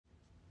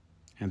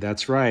And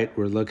that's right,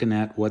 we're looking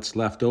at what's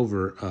left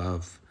over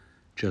of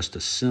just a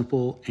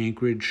simple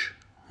Anchorage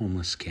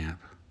homeless camp.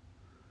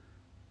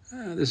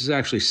 This is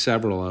actually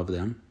several of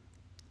them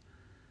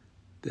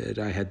that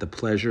I had the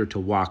pleasure to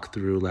walk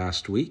through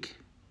last week.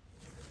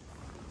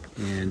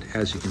 And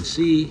as you can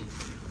see,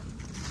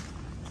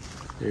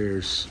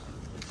 there's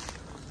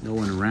no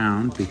one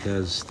around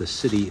because the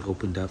city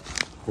opened up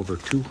over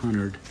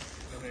 200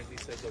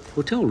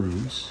 hotel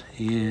rooms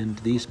and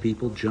these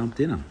people jumped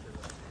in them.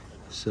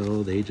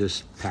 So they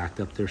just packed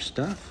up their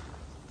stuff,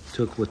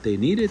 took what they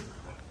needed,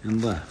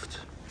 and left.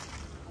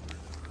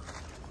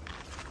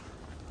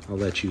 I'll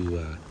let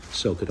you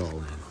soak it all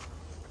in.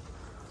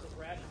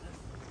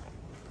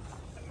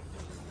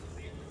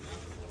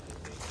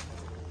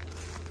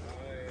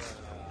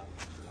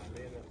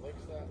 It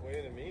looks that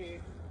way to me.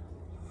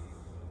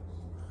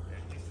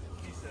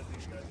 He said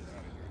these guys are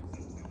out of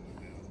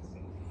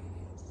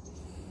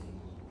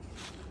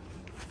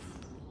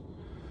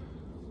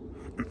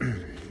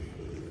here.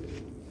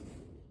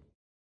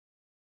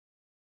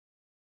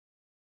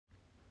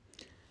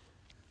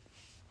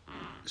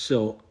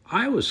 So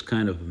I was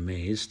kind of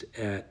amazed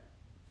at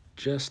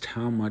just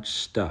how much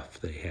stuff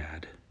they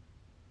had.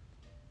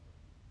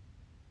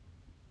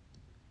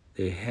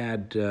 They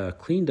had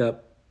cleaned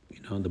up,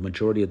 the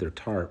majority of their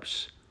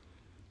tarps,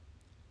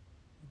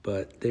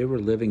 but they were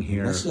living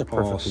here this is a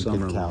all perfectly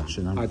summer good couch,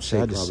 long. and I'm I'd say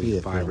sad to probably see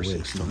it 5 or go away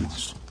 6 so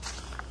months.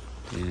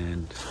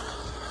 And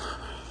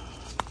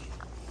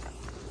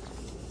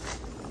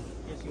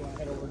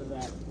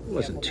it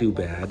wasn't too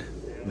bad.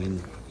 I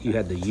mean, you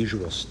had the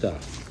usual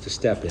stuff to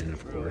step in,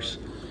 of course.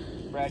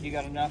 Brad, you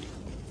got enough?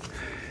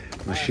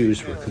 My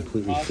shoes were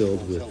completely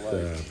filled with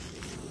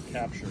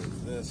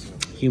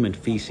human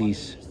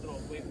feces.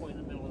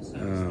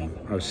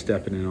 I was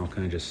stepping in all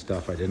kinds of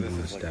stuff I didn't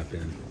want to step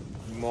in.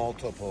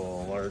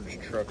 Multiple large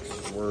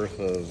trucks worth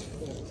of.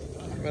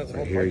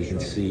 Right here you can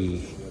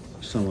see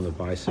some of the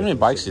bicycles. How many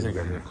bikes do you think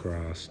are here?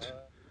 Crossed.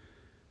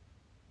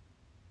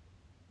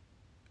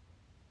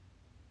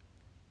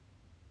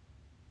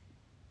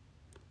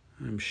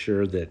 I'm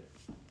sure that,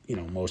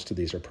 most of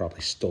these are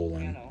probably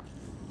stolen.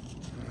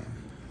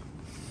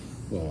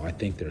 Well, I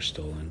think they're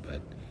stolen,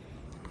 but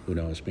who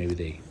knows? Maybe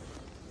they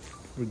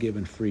were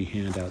given free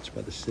handouts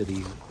by the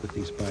city with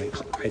these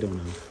bikes. I don't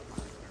know.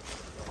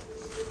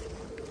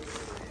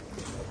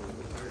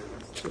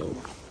 So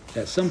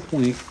at some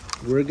point,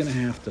 we're going to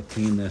have to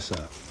clean this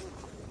up.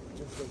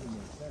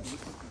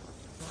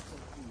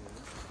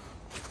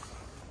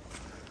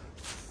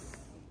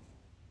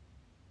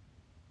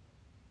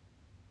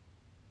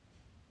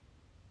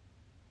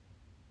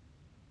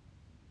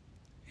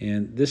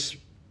 And this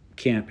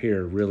camp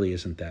here really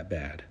isn't that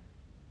bad.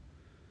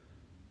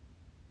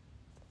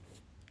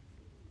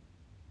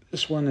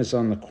 This one is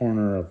on the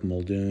corner of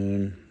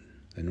Muldoon,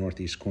 the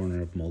northeast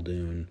corner of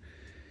Muldoon.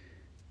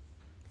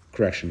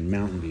 Correction,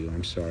 Mountain View.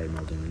 I'm sorry,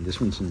 Muldoon.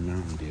 This one's in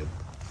Mountain View,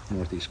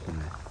 northeast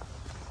corner.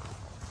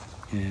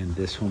 And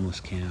this homeless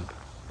camp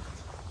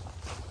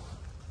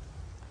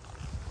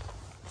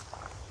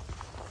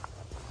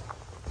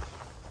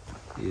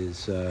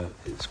is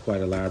quite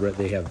elaborate.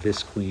 They have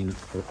visqueen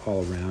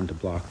all around to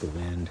block the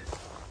wind.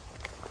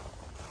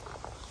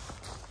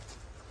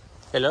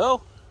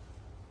 Hello?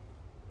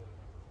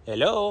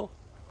 Hello?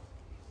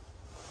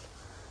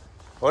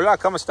 Hola,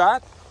 ¿cómo está?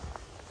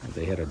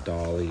 They had a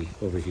dolly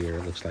over here.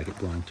 It looks like it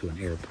belonged to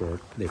an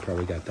airport. They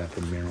probably got that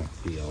from Merrill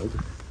Field.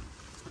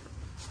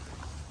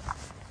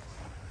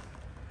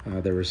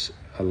 There was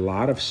a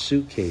lot of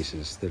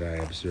suitcases that I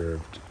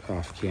observed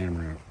off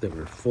camera that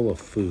were full of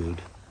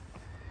food.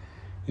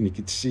 And you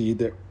could see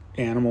that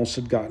animals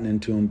had gotten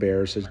into them,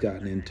 bears had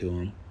gotten into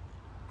them.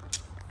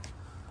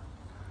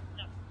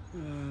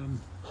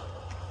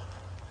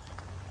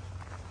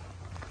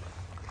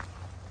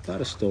 A lot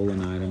of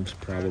stolen items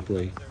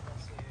probably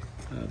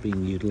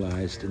being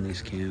utilized in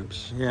these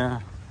camps.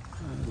 Yeah.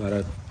 A lot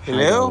of Hello?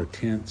 high-dollar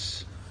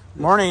tents.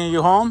 Morning, are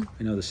you home?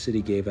 I know the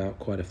city gave out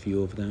quite a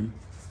few of them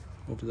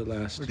over the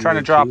last year. We're trying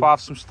to drop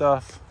off some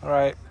stuff. All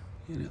right.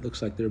 And it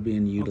looks like they're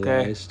being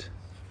utilized. Okay.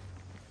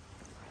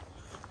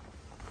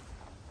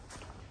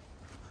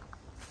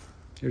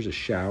 There's a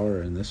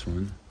shower in this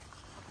one.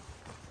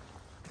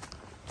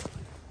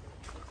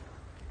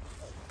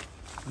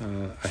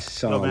 I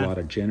saw a lot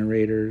of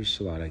generators,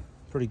 a lot of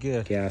pretty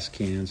good gas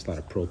cans, a lot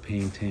of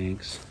propane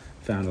tanks.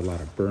 Found a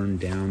lot of burned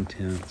down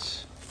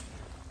tents.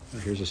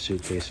 Here's a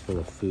suitcase full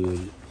of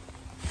food.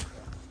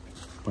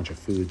 A bunch of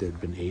food that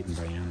had been eaten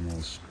by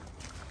animals,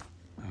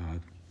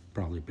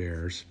 probably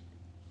bears.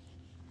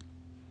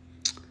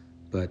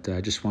 But I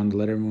just wanted to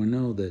let everyone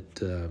know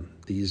that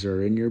these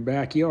are in your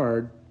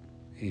backyard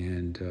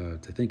and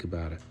to think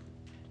about it.